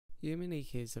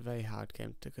YumiNikki is a very hard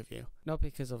game to review. Not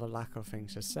because of a lack of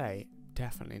things to say,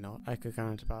 definitely not. I could go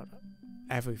on about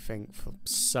everything for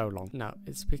so long. No,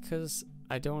 it's because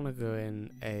I don't want to go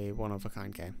in a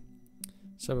one-of-a-kind game.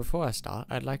 So before I start,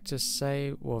 I'd like to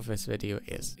say what this video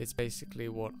is. It's basically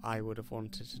what I would have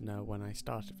wanted to know when I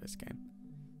started this game,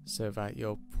 so that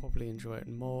you'll probably enjoy it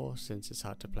more since it's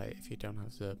hard to play if you don't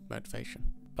have the motivation.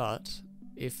 But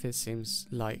if it seems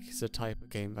like the type of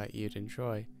game that you'd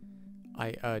enjoy,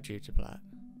 I urge you to play it.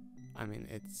 I mean,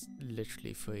 it's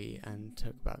literally free and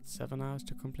took about 7 hours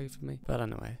to complete for me. But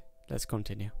anyway, let's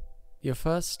continue. You're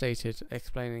first stated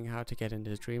explaining how to get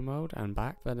into dream mode and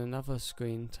back, then another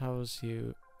screen tells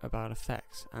you about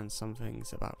effects and some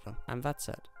things about them. And that's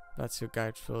it. That's your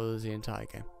guide for the entire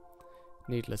game.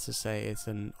 Needless to say, it's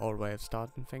an old way of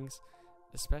starting things,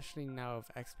 especially now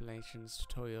with explanations,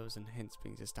 tutorials and hints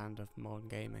being the standard of modern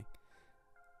gaming.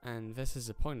 And this is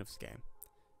the point of the game.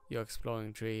 You're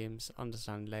exploring dreams,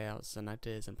 understand layouts and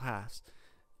ideas and paths,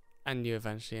 and you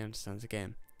eventually understand the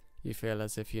game. You feel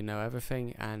as if you know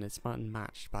everything, and it's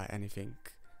unmatched by anything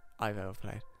I've ever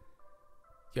played.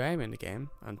 Your aim in the game,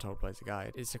 Untold plays a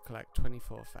guide, is to collect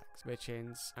 24 effects, which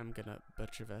means, I'm gonna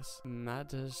butcher this,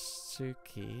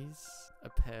 Madasuki's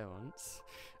appearance,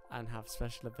 and have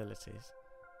special abilities.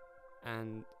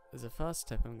 And as a first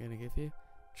tip I'm gonna give you,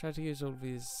 try to use all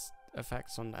these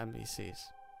effects on the NPCs,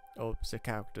 or the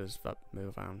characters that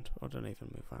move around, or don't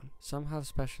even move around. Some have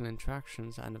special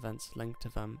interactions and events linked to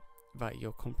them that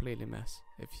you'll completely miss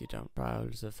if you don't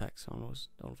browse the effects on all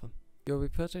of them. You'll be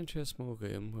put into a small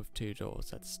room with 2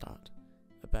 doors at the start,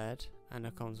 a bed and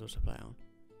a console to play on.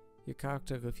 Your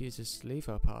character refuses to leave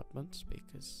her apartment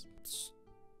because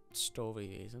story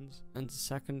reasons, and the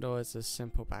second door is a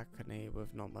simple balcony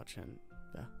with not much in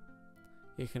there.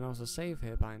 You can also save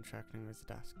here by interacting with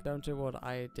the desk. Don't do what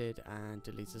I did and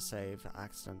delete the save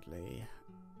accidentally.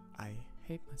 I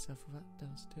hate myself for that. That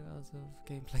was 2 hours of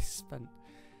gameplay spent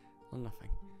on nothing.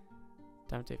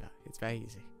 Don't do that. It's very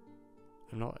easy.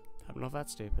 I'm not that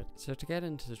stupid. So to get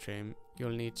into the dream,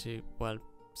 you'll need to, well,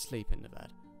 sleep in the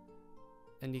bed.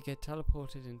 And you get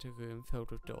teleported into a room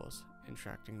filled with doors.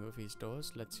 Interacting with these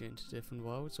doors lets you into different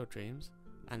worlds or dreams,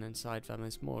 and inside them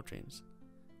is more dreams,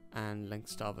 and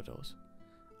links to other doors.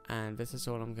 And this is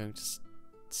all I'm going to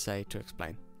say to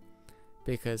explain,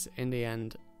 because in the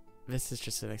end, this is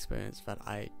just an experience that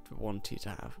I want you to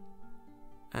have,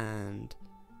 and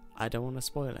I don't want to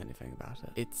spoil anything about it.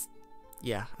 It's,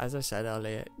 yeah, as I said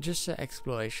earlier, just the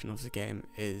exploration of the game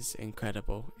is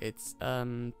incredible. It's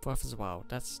Breath of the Wild.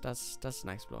 That's an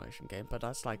exploration game, but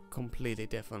that's like completely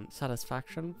different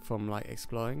satisfaction from like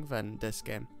exploring than this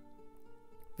game.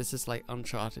 This is like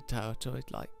uncharted territory,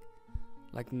 like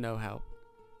no help,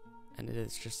 and it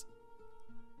is just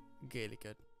really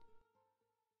good.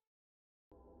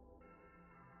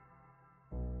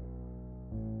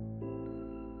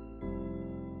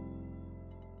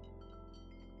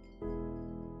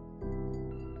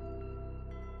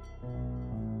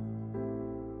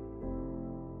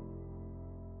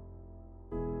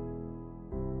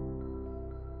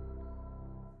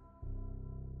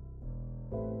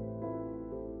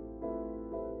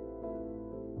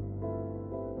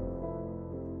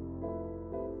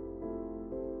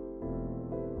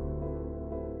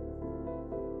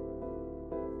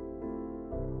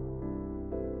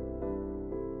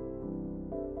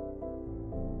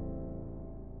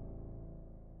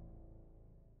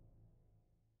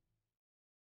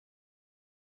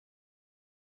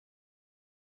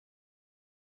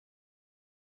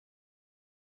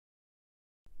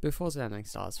 Before the ending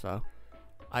starts though,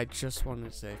 I just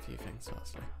wanted to say a few things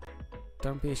firstly.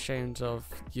 Don't be ashamed of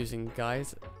using a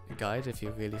guide if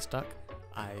you're really stuck.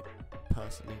 I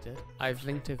personally did. I've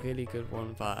linked a really good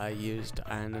one that I used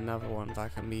and another one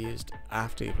that can be used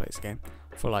after you play this game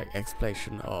for like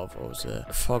explanation of all the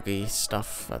foggy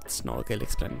stuff that's not really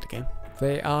explained in the game.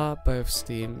 They are both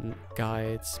Steam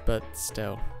guides, but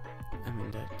still, I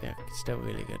mean they're still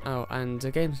really good. Oh, and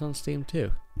the game's on Steam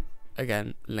too.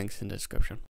 Again, links in the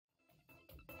description.